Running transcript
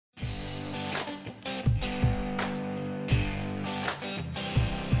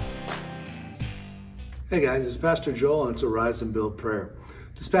Hey guys, it's Pastor Joel and it's a Rise and Build prayer.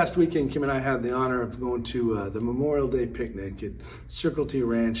 This past weekend, Kim and I had the honor of going to the Memorial Day picnic at Circle T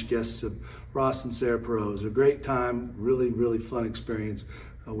Ranch, guests of Ross and Sarah Perot. It was a great time, really fun experience.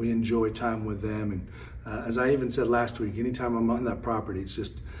 We enjoy time with them, and as I even said last week, anytime I'm on that property, it's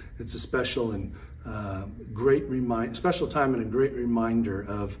a special and special time and a great reminder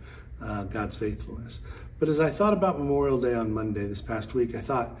of God's faithfulness. But as I thought about Memorial Day on Monday this past week, I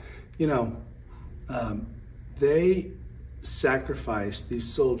thought, they sacrificed, these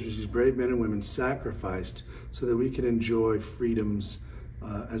soldiers, these brave men and women sacrificed so that we could enjoy freedoms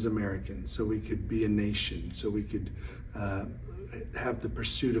as Americans, so we could be a nation, so we could have the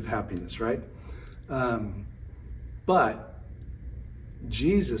pursuit of happiness, right? But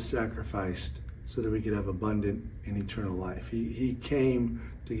Jesus sacrificed so that we could have abundant and eternal life. He came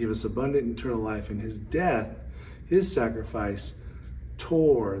to give us abundant eternal life, and his death, his sacrifice,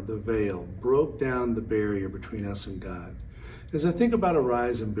 tore the veil, broke down the barrier between us and God. As I think about a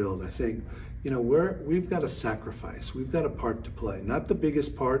Rise and Build, I think, we've got a sacrifice. We've got a part to play. Not the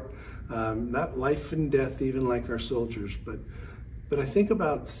biggest part, not life and death, even like our soldiers, but I think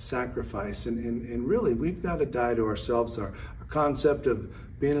about sacrifice, and really we've got to die to ourselves, our concept of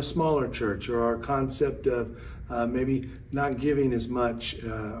being a smaller church, or our concept of maybe not giving as much,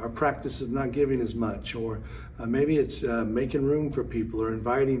 our practice of not giving as much, or maybe it's making room for people, or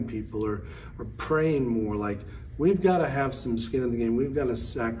inviting people, or praying more. Like, we've got to have some skin in the game. We've got to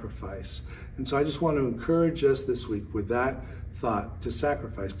sacrifice. And so I just want to encourage us this week with that thought, to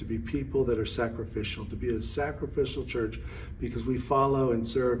sacrifice, to be people that are sacrificial, to be a sacrificial church, because we follow and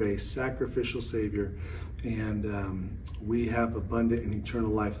serve a sacrificial Savior, and we have abundant and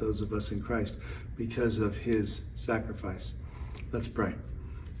eternal life, those of us in Christ, because of his sacrifice. Let's pray.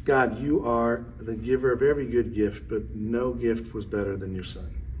 God, you are the giver of every good gift, but no gift was better than your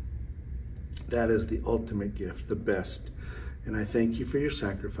Son. That is the ultimate gift, the best. And I thank you for your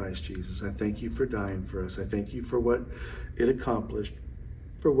sacrifice, Jesus. I thank you for dying for us. I thank you for what it accomplished,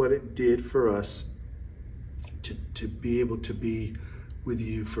 for what it did for us to be able to be with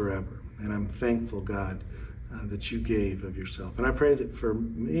you forever. And I'm thankful, God, that you gave of yourself. And I pray that for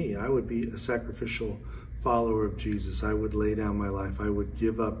me, I would be a sacrificial follower of Jesus. I would lay down my life. I would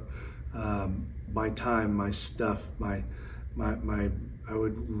give up my time, my stuff, I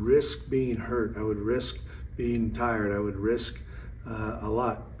would risk being hurt. I would risk being tired. I would risk a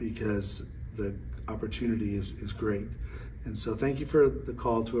lot, because the opportunity is great. And so thank you for the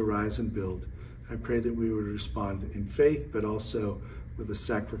call to arise and build. I pray that we would respond in faith, but also with a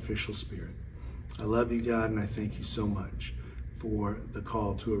sacrificial spirit. I love you, God, and I thank you so much for the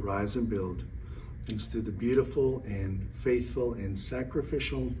call to arise and build. It's through the beautiful and faithful and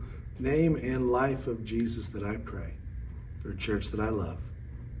sacrificial name and life of Jesus that I pray, for a church that I love.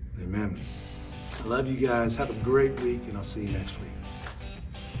 Amen. I love you guys. Have a great week, and I'll see you next week.